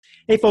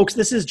Hey folks,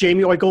 this is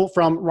Jamie Oikle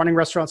from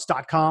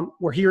runningrestaurants.com.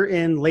 We're here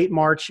in late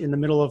March in the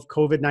middle of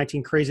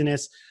COVID-19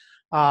 craziness.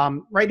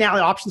 Right now,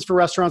 the options for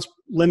restaurants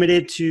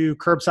limited to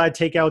curbside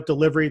takeout,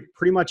 delivery,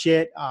 pretty much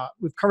it.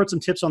 We've covered some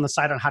tips on the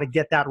site on how to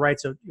get that right,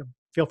 so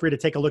feel free to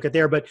take a look at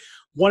there. But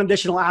one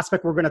additional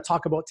aspect we're going to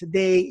talk about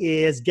today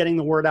is getting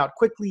the word out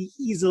quickly,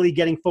 easily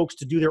getting folks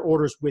to do their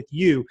orders with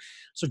you.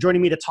 So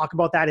joining me to talk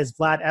about that is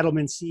Vlad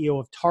Edelman, CEO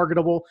of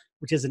Targetable,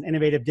 which is an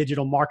innovative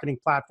digital marketing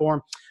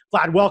platform.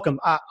 Vlad, welcome.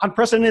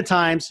 Unprecedented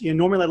times.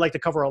 Normally I'd like to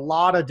cover a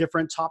lot of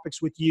different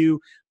topics with you,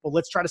 but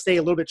let's try to stay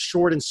a little bit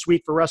short and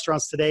sweet for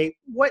restaurants today.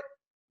 What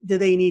do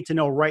they need to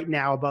know right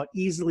now about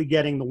easily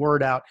getting the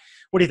word out?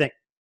 What do you think?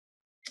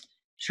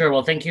 Sure.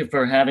 Well, thank you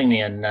for having me.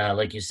 And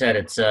like you said,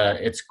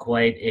 it's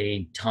quite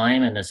a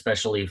time, and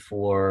especially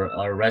for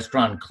our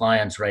restaurant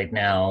clients right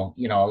now.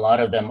 A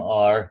lot of them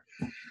are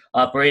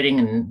operating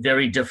in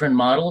very different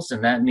models,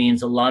 and that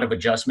means a lot of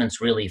adjustments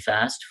really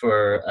fast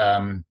for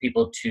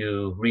people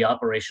to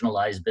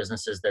reoperationalize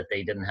businesses that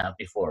they didn't have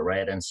before,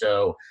 right? And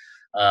so,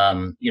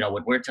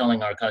 what we're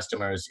telling our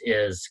customers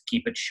is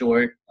keep it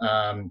short,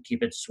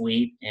 keep it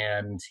sweet,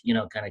 and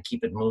kind of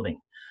keep it moving.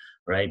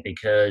 Right,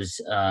 because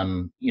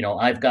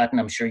I've gotten,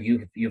 I'm sure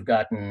you've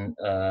gotten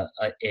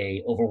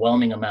a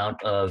overwhelming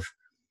amount of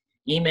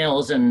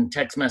emails and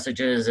text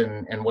messages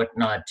and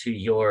whatnot to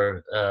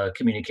your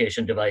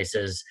communication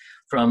devices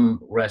from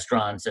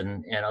restaurants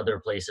and other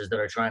places that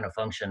are trying to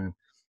function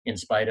in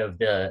spite of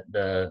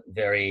the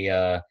very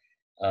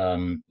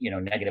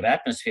negative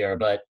atmosphere.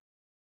 But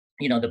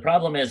the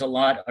problem is a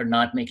lot are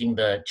not making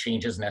the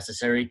changes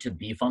necessary to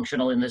be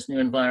functional in this new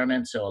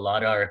environment. So a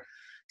lot are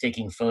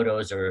taking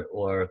photos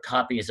or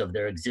copies of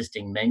their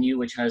existing menu,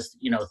 which has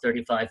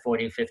 35,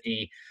 40,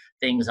 50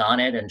 things on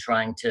it, and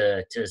trying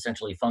to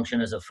essentially function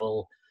as a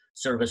full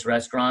service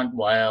restaurant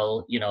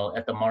while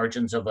at the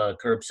margins of a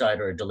curbside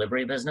or a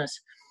delivery business.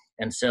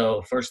 And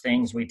so first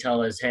things we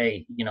tell is,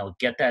 hey,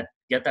 get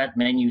that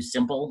menu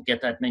simple,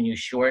 get that menu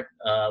short,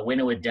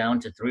 winnow it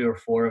down to 3 or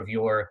 4 of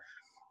your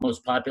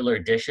most popular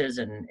dishes,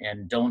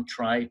 and don't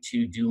try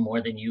to do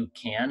more than you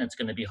can. It's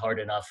going to be hard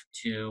enough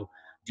to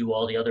do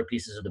all the other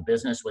pieces of the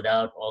business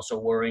without also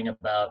worrying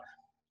about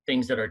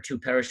things that are too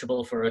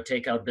perishable for a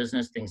takeout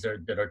business, things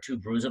that are too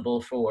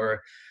bruisable for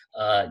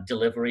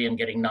delivery and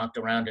getting knocked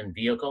around in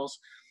vehicles.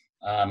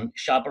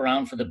 Shop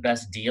around for the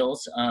best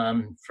deals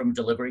from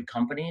delivery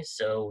companies.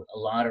 So a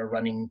lot are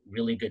running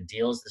really good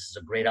deals. This is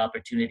a great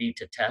opportunity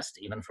to test,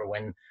 even for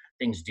when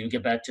things do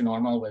get back to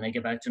normal, when they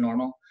get back to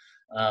normal.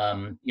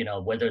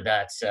 Whether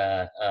that's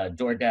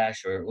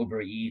DoorDash or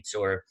Uber Eats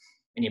or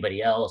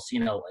anybody else,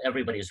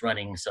 everybody's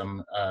running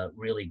some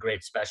really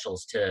great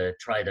specials to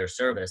try their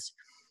service.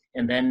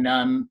 And then,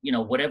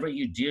 whatever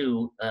you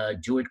do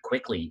it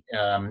quickly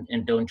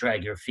and don't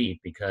drag your feet,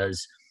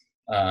 because,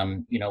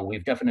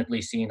 we've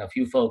definitely seen a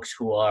few folks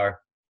who are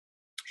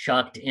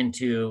shocked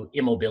into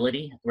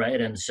immobility,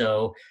 right? And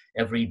so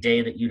every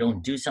day that you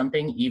don't do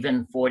something,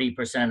 even 40%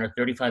 or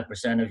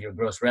 35% of your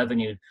gross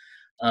revenue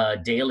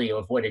daily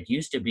of what it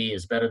used to be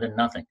is better than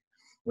nothing.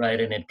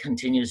 Right, and it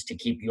continues to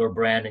keep your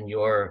brand and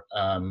your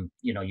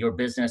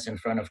business in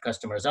front of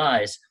customers'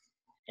 eyes.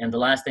 And the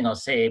last thing I'll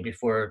say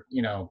before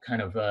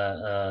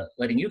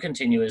letting you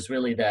continue is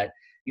really that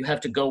you have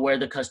to go where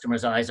the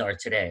customers' eyes are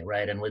today,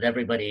 right? And with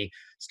everybody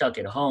stuck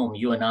at home,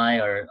 you and I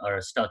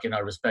are stuck in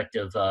our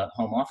respective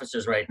home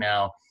offices right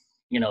now.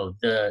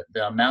 The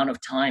amount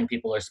of time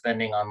people are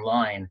spending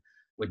online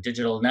with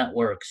digital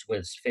networks,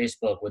 with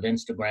Facebook, with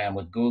Instagram,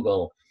 with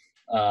Google,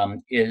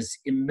 is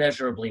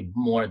immeasurably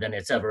more than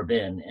it's ever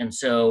been. And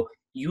so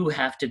you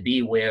have to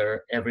be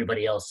where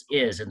everybody else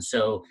is. And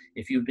so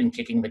if you've been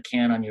kicking the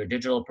can on your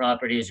digital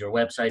properties, your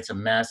website's a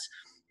mess,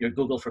 your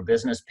Google for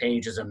Business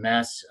page is a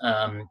mess,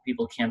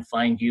 people can't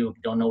find you,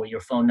 don't know what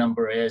your phone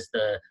number is,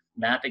 the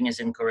mapping is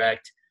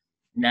incorrect,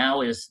 now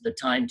is the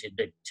time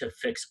to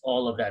fix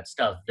all of that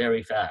stuff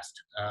very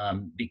fast,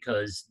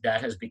 because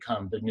that has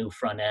become the new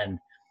front end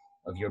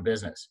of your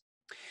business.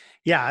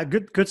 Yeah,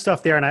 good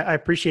stuff there. And I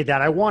appreciate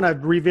that. I want to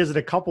revisit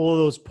a couple of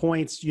those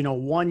points.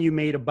 One you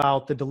made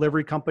about the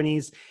delivery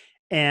companies,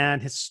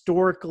 and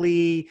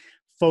historically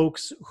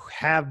folks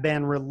have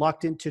been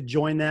reluctant to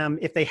join them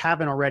if they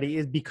haven't already,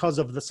 is because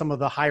of some of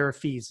the higher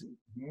fees,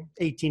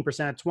 18%,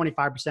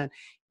 25%,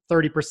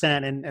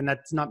 30%. And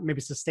that's not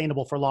maybe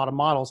sustainable for a lot of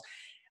models.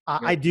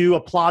 I do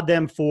applaud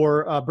them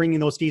for bringing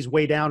those fees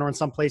way down, or in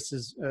some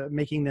places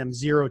making them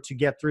zero to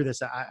get through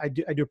this. I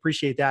do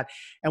appreciate that.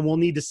 And we'll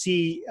need to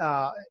see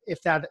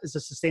if that is a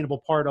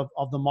sustainable part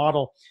of the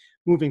model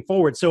moving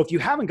forward. So if you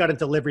haven't got a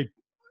delivery,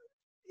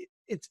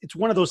 it's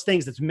one of those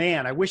things that's,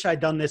 man, I wish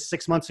I'd done this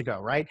 6 months ago,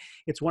 right?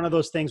 It's one of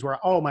those things where,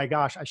 oh my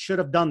gosh, I should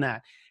have done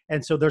that.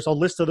 And so there's a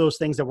list of those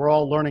things that we're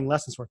all learning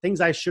lessons for, things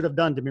I should have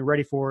done to be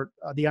ready for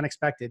the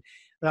unexpected.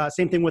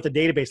 Same thing with the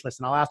database list.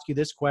 And I'll ask you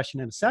this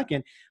question in a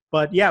second.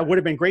 But yeah, it would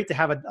have been great to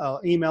have an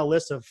email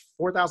list of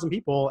 4,000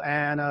 people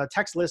and a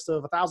text list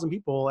of 1,000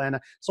 people and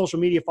a social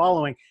media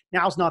following.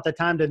 Now's not the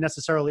time to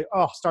necessarily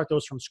start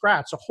those from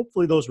scratch. So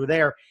hopefully those were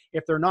there.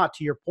 If they're not,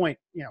 to your point,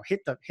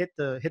 hit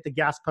the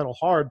gas pedal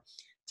hard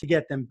to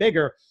get them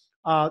bigger.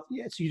 Yeah,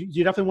 so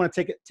you definitely want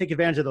to take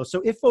advantage of those.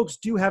 So if folks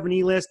do have an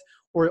e-list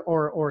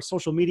or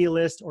social media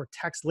list or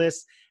text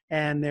list,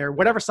 and they're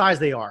whatever size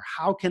they are,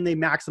 how can they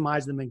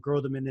maximize them and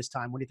grow them in this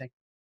time? What do you think?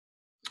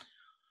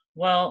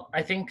 Well,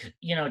 I think,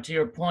 to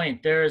your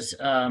point, there's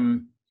a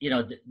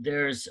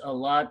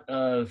lot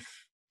of,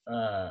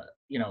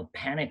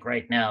 panic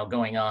right now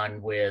going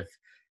on with,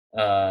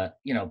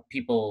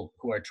 people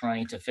who are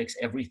trying to fix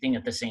everything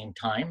at the same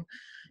time.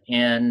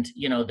 And,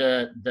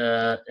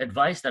 the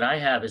advice that I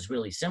have is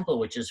really simple,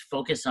 which is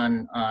focus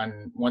on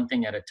one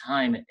thing at a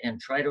time and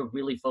try to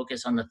really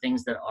focus on the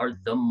things that are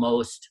the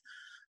most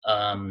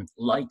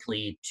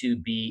likely to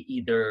be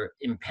either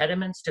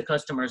impediments to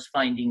customers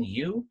finding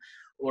you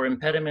or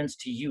impediments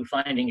to you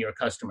finding your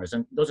customers.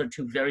 And those are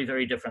two very,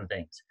 very different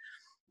things.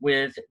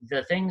 With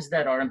the things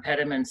that are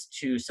impediments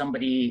to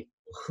somebody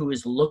who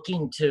is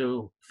looking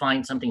to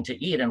find something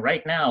to eat, and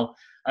right now,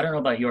 I don't know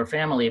about your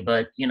family,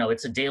 but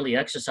it's a daily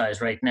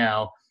exercise right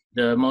now.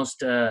 The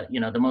most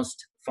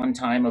fun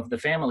time of the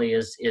family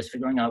is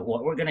figuring out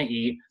what we're going to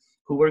eat,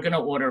 who we're going to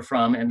order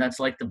from, and that's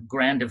like the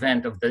grand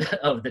event of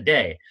the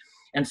day.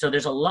 And so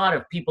there's a lot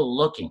of people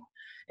looking.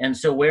 And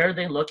so where are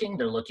they looking?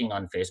 They're looking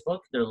on Facebook.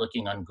 They're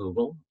looking on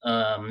Google.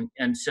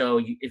 And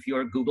so if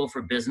your Google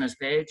for Business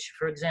page,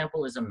 for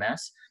example, is a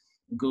mess,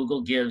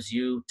 Google gives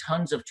you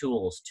tons of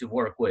tools to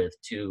work with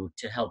to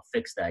help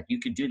fix that. You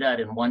could do that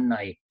in one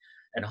night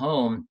at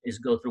home, is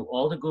go through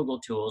all the Google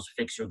tools,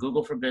 fix your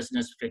Google for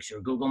Business, fix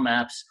your Google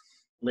Maps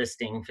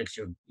listing, fix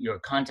your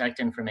contact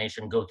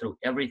information, go through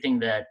everything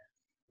that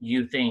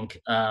you think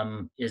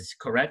is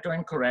correct or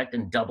incorrect,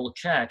 and double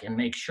check and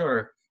make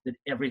sure that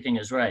everything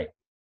is right.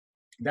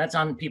 That's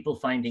on people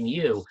finding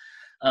you.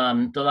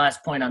 The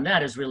last point on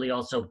that is really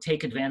also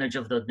take advantage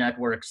of the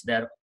networks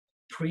that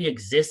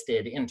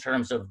pre-existed in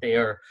terms of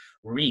their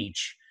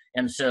reach.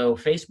 And so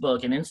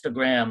Facebook and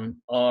Instagram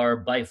are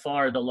by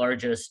far the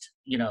largest,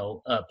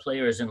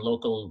 players in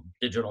local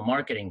digital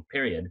marketing,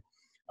 period.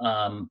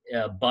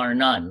 Bar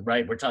none,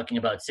 right? We're talking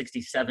about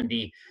 60,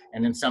 70,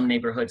 and in some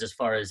neighborhoods as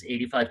far as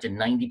 85 to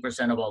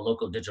 90% of all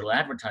local digital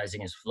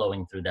advertising is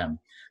flowing through them.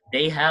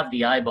 They have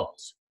the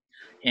eyeballs.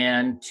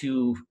 And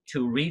to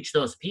reach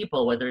those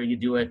people, whether you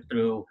do it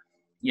through,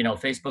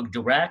 Facebook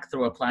Direct,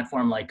 through a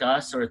platform like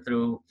us, or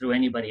through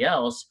anybody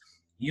else,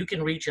 you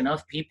can reach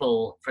enough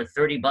people for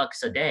 $30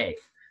 a day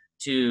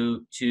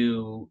to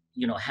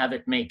have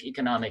it make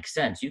economic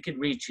sense. You could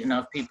reach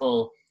enough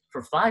people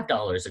for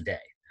 $5 a day,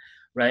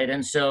 right?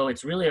 And so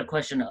it's really a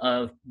question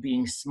of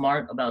being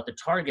smart about the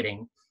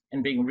targeting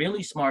and being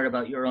really smart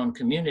about your own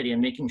community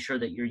and making sure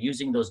that you're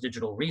using those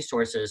digital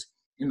resources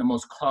in the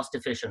most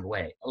cost-efficient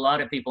way. A lot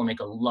of people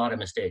make a lot of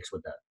mistakes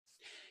with that.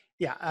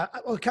 Yeah,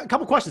 a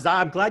couple questions.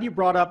 I'm glad you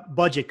brought up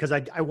budget, because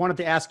I wanted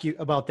to ask you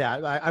about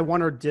that. I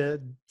wanted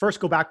to first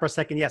go back for a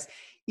second. Yes,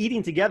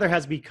 eating together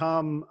has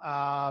become,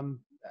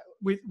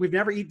 we've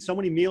never eaten so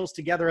many meals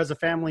together as a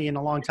family in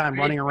a long time,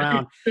 running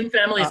around.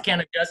 Families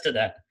can't adjust to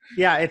that.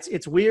 Yeah,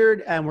 it's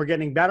weird, and we're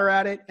getting better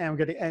at it,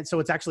 and so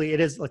it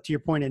is, like, to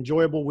your point,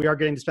 enjoyable. We are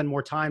getting to spend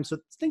more time. So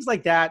things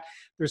like that.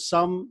 There's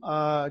some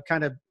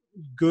kind of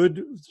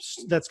good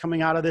that's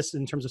coming out of this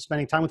in terms of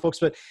spending time with folks,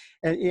 but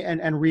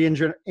and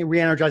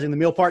re-energizing the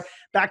meal part.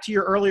 Back to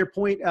your earlier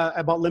point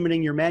about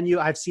limiting your menu,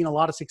 I've seen a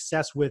lot of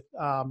success with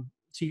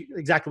to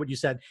exactly what you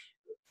said.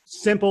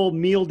 Simple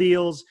meal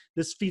deals.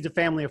 This feeds a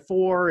family of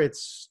 4.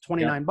 It's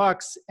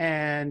 $29,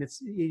 and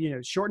it's,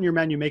 shorten your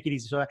menu, make it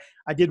easy. So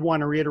I did want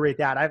to reiterate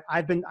that.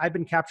 I've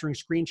been capturing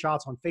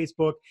screenshots on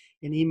Facebook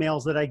and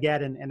emails that I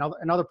get and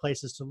other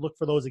places to look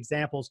for those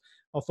examples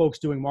of folks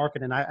doing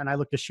marketing. And I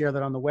look to share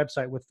that on the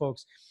website with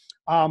folks.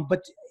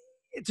 But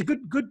it's a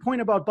good point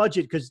about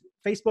budget, because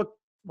Facebook,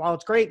 while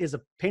it's great, is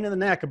a pain in the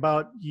neck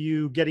about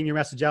you getting your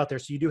message out there.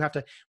 So you do have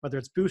to, whether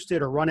it's boost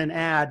it or run an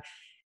ad.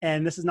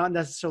 And this is not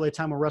necessarily a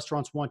time where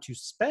restaurants want to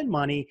spend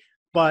money,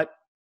 but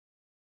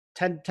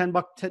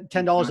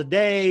 $10 a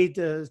day,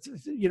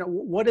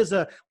 what is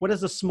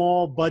a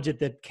small budget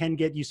that can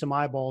get you some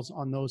eyeballs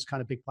on those kind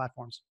of big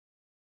platforms?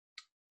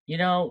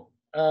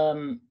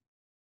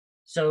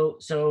 So,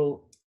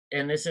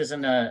 and this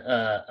isn't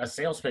a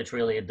sales pitch,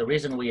 really. The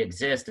reason we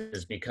exist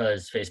is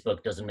because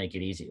Facebook doesn't make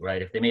it easy,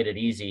 right? If they made it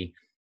easy,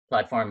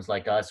 platforms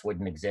like us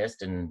wouldn't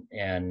exist, and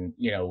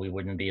we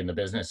wouldn't be in the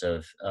business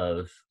of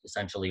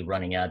essentially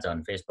running ads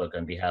on Facebook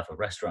on behalf of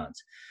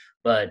restaurants.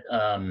 But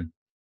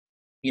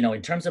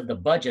in terms of the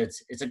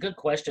budgets, it's a good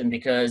question,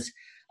 because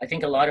I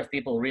think a lot of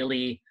people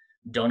really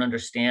don't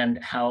understand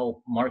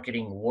how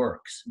marketing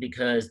works,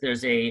 because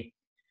there's a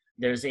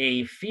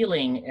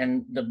feeling,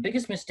 and the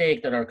biggest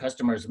mistake that our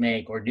customers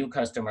make, or new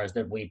customers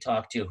that we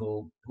talk to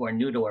who are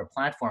new to our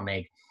platform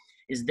make,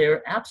 is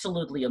they're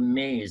absolutely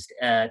amazed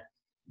at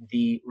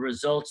the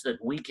results that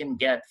we can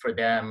get for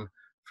them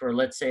for,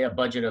 let's say, a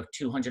budget of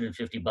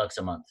 $250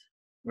 a month,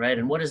 right?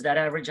 And what does that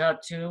average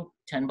out to?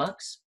 $10,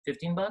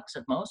 $15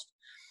 at most,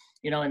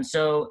 and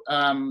so,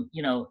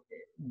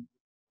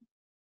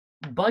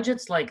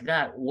 budgets like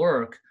that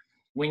work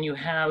when you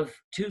have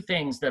two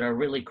things that are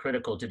really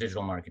critical to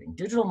digital marketing.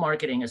 Digital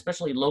marketing,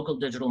 especially local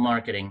digital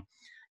marketing,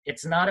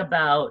 It's not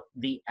about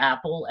the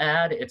Apple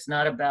ad. It's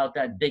not about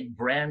that big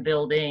brand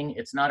building.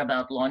 It's not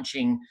about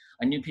launching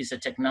a new piece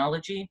of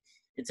technology.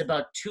 It's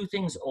about two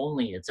things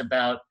only. It's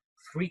about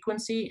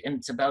frequency and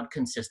it's about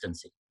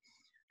consistency.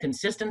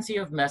 Consistency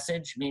of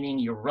message, meaning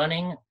you're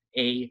running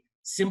a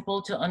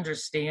simple to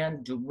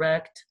understand,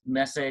 direct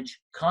message.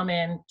 Come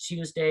in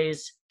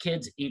Tuesdays,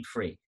 kids eat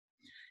free.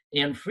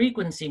 And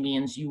frequency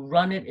means you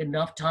run it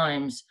enough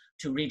times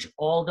to reach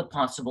all the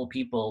possible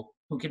people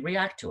who could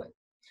react to it.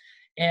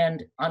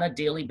 And on a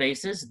daily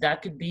basis,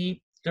 that could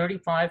be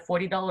 $35,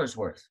 $40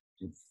 worth.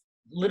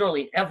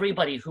 Literally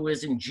everybody who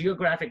is in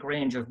geographic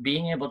range of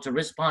being able to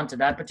respond to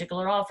that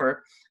particular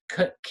offer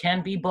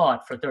can be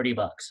bought for 30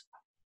 bucks.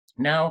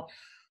 Now,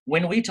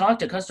 when we talk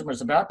to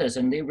customers about this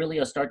and they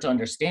really start to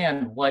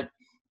understand what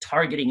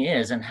targeting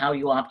is and how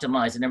you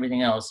optimize and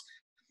everything else,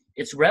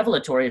 it's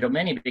revelatory to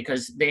many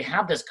because they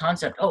have this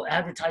concept, oh,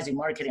 advertising,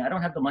 marketing, I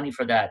don't have the money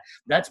for that.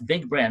 That's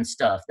big brand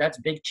stuff. That's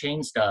big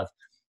chain stuff.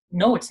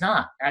 No, it's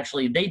not.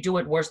 Actually, they do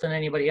it worse than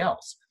anybody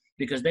else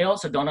because they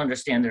also don't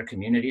understand their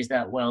communities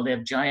that well. They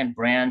have giant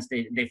brands.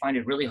 They find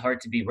it really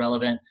hard to be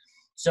relevant.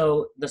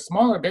 So the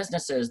smaller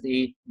businesses,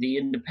 the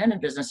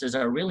independent businesses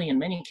are really, in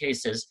many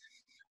cases,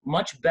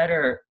 much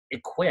better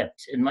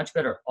equipped and much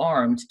better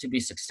armed to be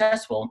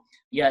successful,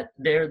 yet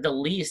they're the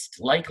least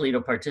likely to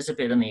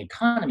participate in the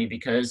economy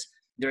because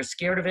they're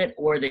scared of it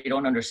or they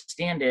don't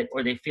understand it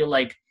or they feel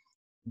like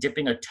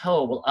dipping a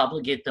toe will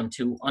obligate them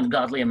to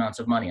ungodly amounts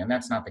of money, and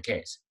that's not the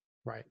case.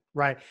 Right,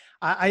 right.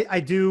 I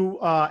do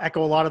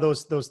echo a lot of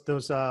those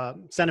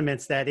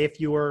sentiments that if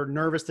you are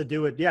nervous to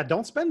do it, yeah,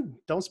 don't spend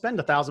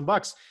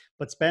 $1,000,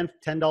 but spend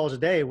 $10 a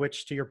day,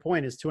 which to your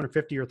point is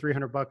 $250 or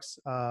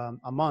 $300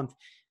 a month.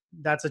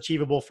 That's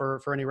achievable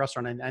for any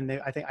restaurant, and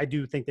I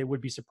do think they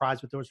would be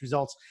surprised with those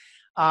results.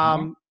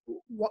 One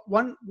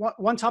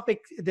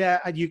topic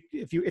that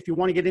if you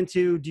want to get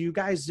into, do you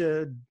guys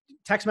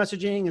text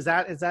messaging? Is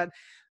that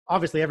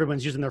obviously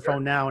everyone's using their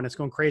phone now and it's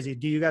going crazy.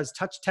 Do you guys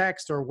touch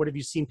text, or what have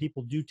you seen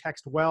people do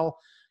text well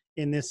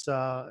in this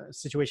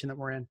situation that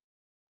we're in?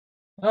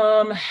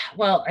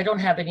 Well, I don't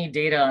have any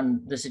data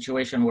on the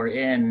situation we're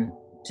in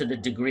to the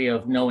degree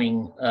of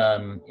knowing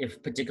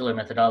if particular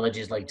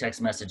methodologies like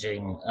text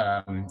messaging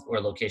or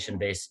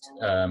location-based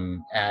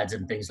ads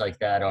and things like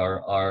that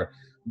are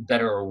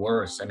better or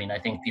worse. I mean, I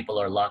think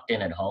people are locked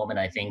in at home, and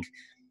I think,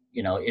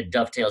 you know, it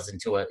dovetails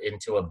into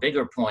a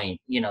bigger point,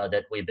 you know,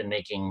 that we've been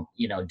making,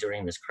 you know,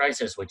 during this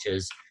crisis, which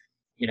is,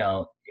 you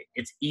know,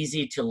 it's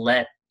easy to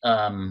let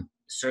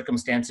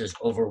circumstances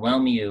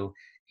overwhelm you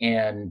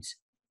and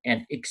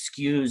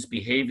excuse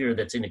behavior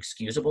that's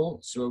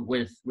inexcusable. So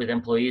with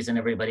employees and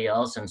everybody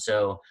else. And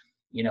so,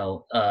 you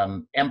know,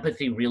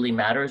 empathy really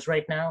matters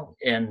right now.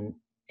 And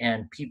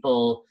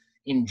people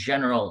in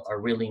general are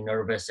really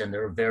nervous and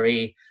they're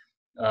very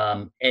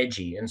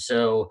edgy. And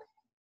so,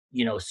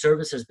 you know,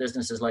 services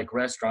businesses like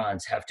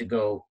restaurants have to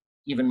go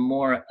even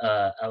more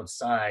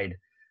outside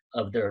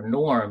of their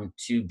norm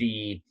to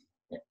be,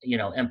 you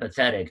know,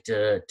 empathetic,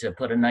 to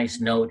put a nice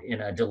note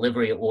in a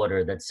delivery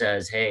order that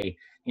says, hey,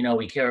 you know,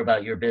 we care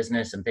about your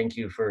business and thank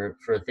you for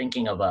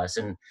thinking of us.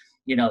 And,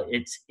 you know,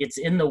 it's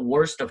in the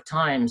worst of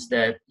times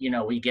that, you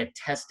know, we get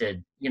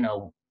tested, you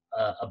know,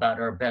 about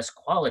our best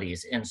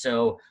qualities. And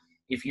so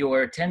if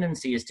your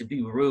tendency is to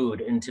be rude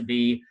and to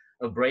be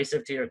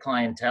abrasive to your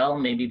clientele,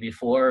 maybe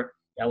before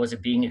that was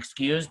being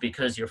excused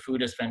because your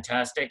food is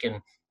fantastic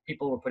and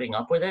people were putting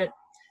up with it,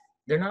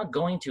 they're not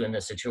going to in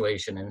this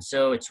situation. And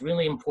so it's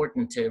really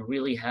important to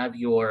really have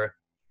your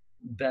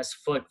best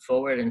foot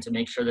forward and to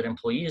make sure that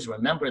employees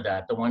remember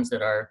that, the ones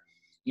that are,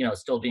 you know,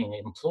 still being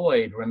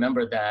employed,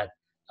 remember that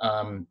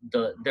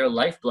their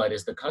lifeblood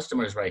is the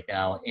customers right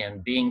now,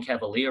 and being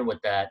cavalier with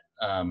that,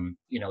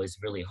 you know, is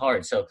really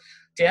hard. So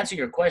to answer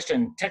your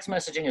question, text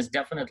messaging is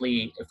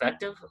definitely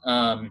effective.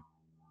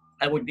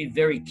 I would be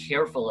very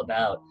careful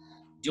about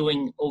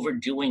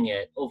overdoing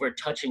it, over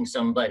touching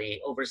somebody,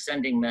 over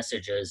sending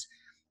messages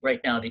right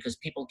now, because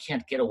people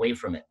can't get away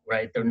from it,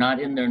 right? They're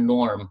not in their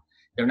norm.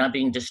 They're not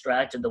being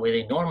distracted the way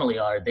they normally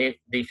are.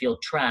 They feel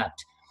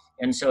trapped.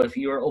 And so if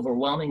you're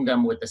overwhelming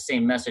them with the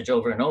same message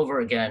over and over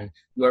again,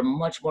 you are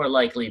much more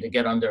likely to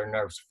get on their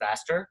nerves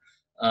faster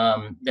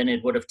than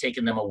it would have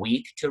taken them a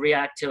week to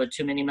react to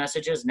too many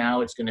messages.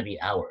 Now it's going to be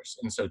hours.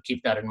 And so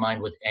keep that in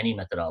mind with any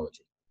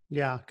methodology.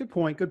 Yeah, good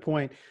point. Good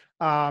point.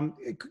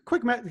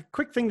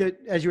 Quick thing that,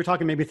 as you were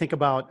talking, made me think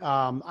about,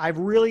 I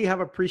really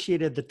have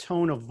appreciated the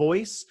tone of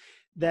voice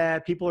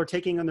that people are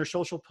taking on their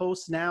social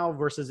posts now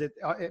versus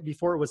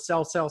before it was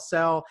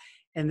sell.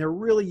 And they're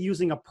really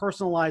using a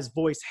personalized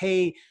voice.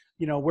 Hey,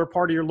 you know, we're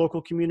part of your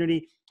local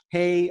community.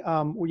 Hey, you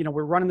know,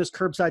 we're running this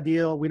curbside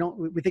deal. We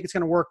think it's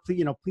going to work.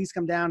 You know, please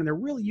come down. And they're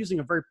really using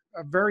a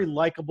very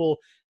likable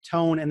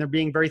tone, and they're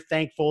being very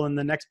thankful. In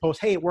the next post,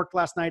 hey, it worked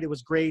last night. It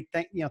was great.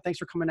 Thanks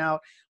for coming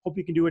out. Hope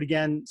you can do it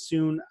again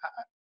soon.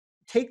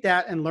 Take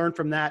that and learn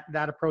from that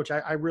approach.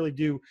 I really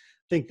do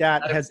think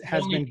that has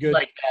been good.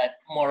 Like that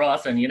more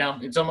often, you know,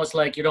 it's almost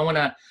like you don't want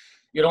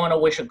to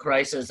wish a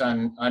crisis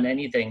on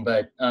anything,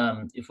 but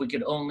if we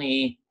could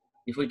only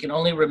if we can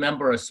only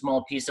remember a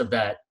small piece of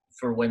that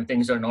for when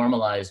things are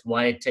normalized,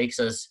 why it takes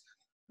us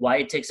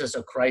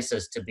a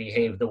crisis to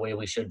behave the way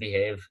we should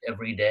behave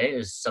every day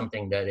is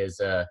something that is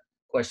a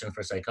question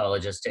for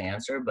psychologists to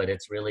answer, but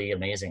it's really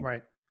amazing.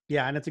 Right.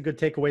 Yeah, and it's a good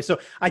takeaway. So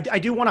I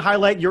do want to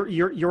highlight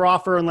your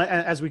offer, and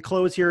as we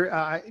close here,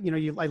 I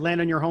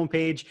land on your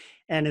homepage,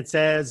 and it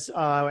says,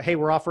 "Hey,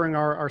 we're offering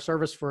our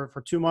service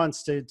for 2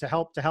 months to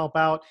help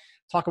out."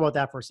 Talk about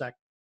that for a sec.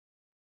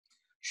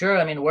 Sure.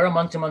 I mean, we're a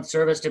month-to-month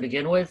service to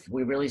begin with.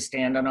 We really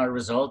stand on our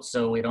results,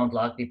 so we don't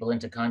lock people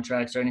into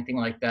contracts or anything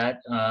like that.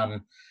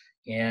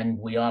 And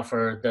we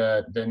offer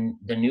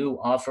the new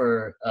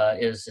offer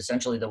is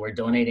essentially that we're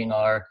donating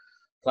our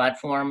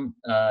platform,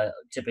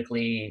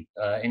 typically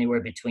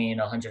anywhere between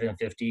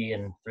 150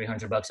 and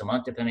 $300 a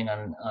month, depending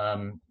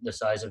on the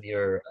size of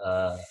your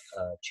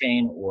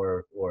chain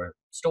or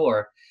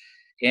store.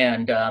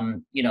 And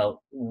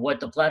what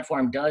the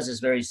platform does is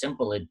very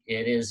simple. It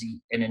is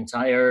an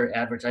entire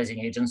advertising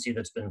agency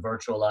that's been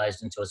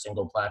virtualized into a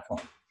single platform.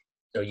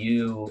 So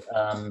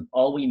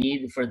all we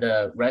need for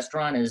the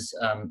restaurant is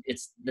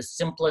it's the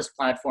simplest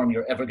platform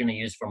you're ever going to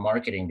use for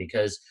marketing,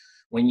 because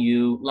when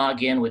you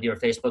log in with your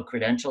Facebook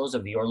credentials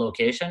of your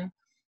location,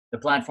 the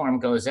platform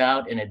goes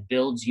out and it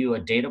builds you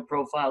a data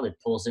profile. It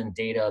pulls in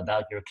data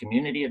about your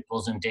community. It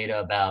pulls in data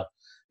about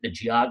the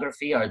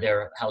geography. Are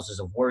there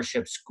houses of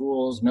worship,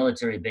 schools,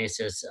 military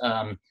bases,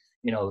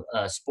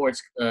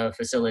 sports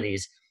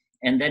facilities?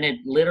 And then it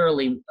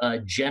literally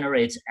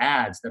generates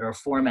ads that are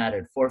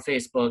formatted for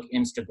Facebook,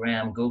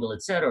 Instagram, Google,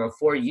 etc.,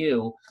 for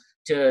you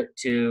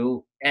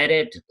to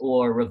edit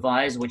or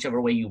revise whichever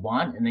way you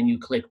want. And then you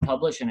click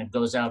publish and it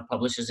goes out,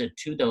 publishes it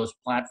to those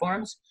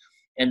platforms.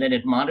 And then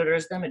it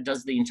monitors them. It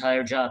does the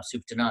entire job,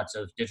 soup to nuts,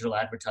 of digital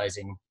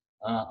advertising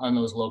on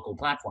those local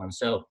platforms.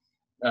 So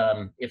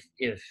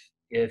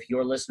if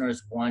your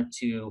listeners want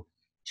to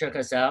check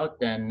us out,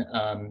 then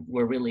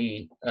we're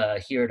really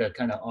here to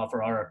kind of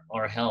offer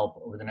our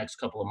help over the next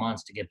couple of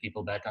months to get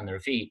people back on their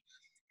feet.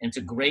 And it's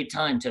a great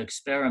time to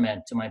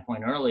experiment. To my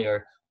point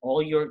earlier,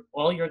 all you're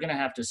going to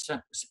have to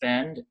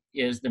spend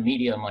is the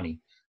media money,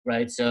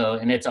 right? So,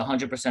 and it's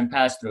 100%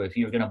 pass through. If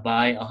you're going to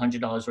buy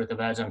 $100 worth of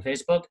ads on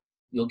Facebook,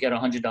 you'll get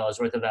 $100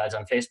 worth of ads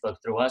on Facebook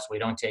through us. We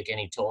don't take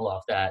any toll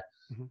off that.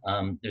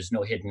 Mm-hmm. There's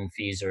no hidden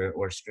fees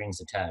or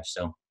strings attached.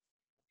 So,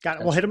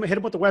 got it. Well, hit them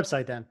with the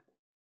website then.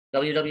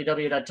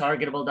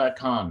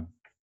 www.targetable.com.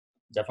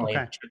 Definitely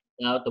check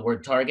out the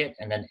word target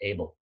and then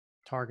able.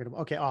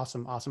 Targetable. Okay.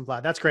 Awesome.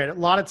 Vlad. That's great. A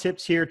lot of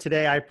tips here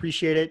today. I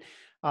appreciate it.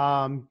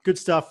 Good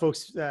stuff,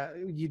 folks.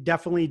 You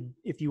definitely,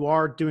 if you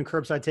are doing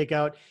curbside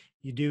takeout,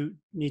 you do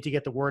need to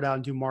get the word out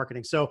and do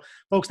marketing. So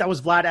folks, that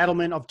was Vlad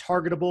Adelman of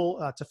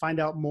Targetable. To find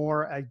out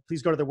more,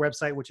 please go to their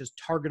website, which is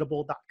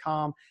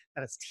targetable.com.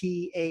 That is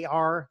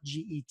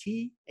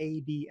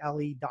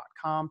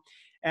TARGETABLE.com.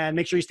 And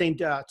make sure you stay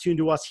tuned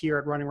to us here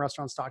at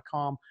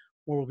runningrestaurants.com,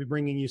 where we'll be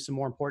bringing you some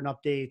more important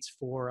updates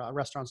for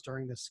restaurants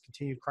during this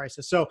continued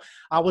crisis. So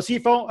we'll see you,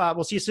 folks.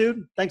 We'll see you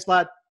soon. Thanks,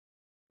 Vlad.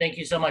 Thank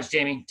you so much,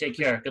 Jamie. Take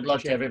care. Good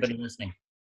luck to everybody listening.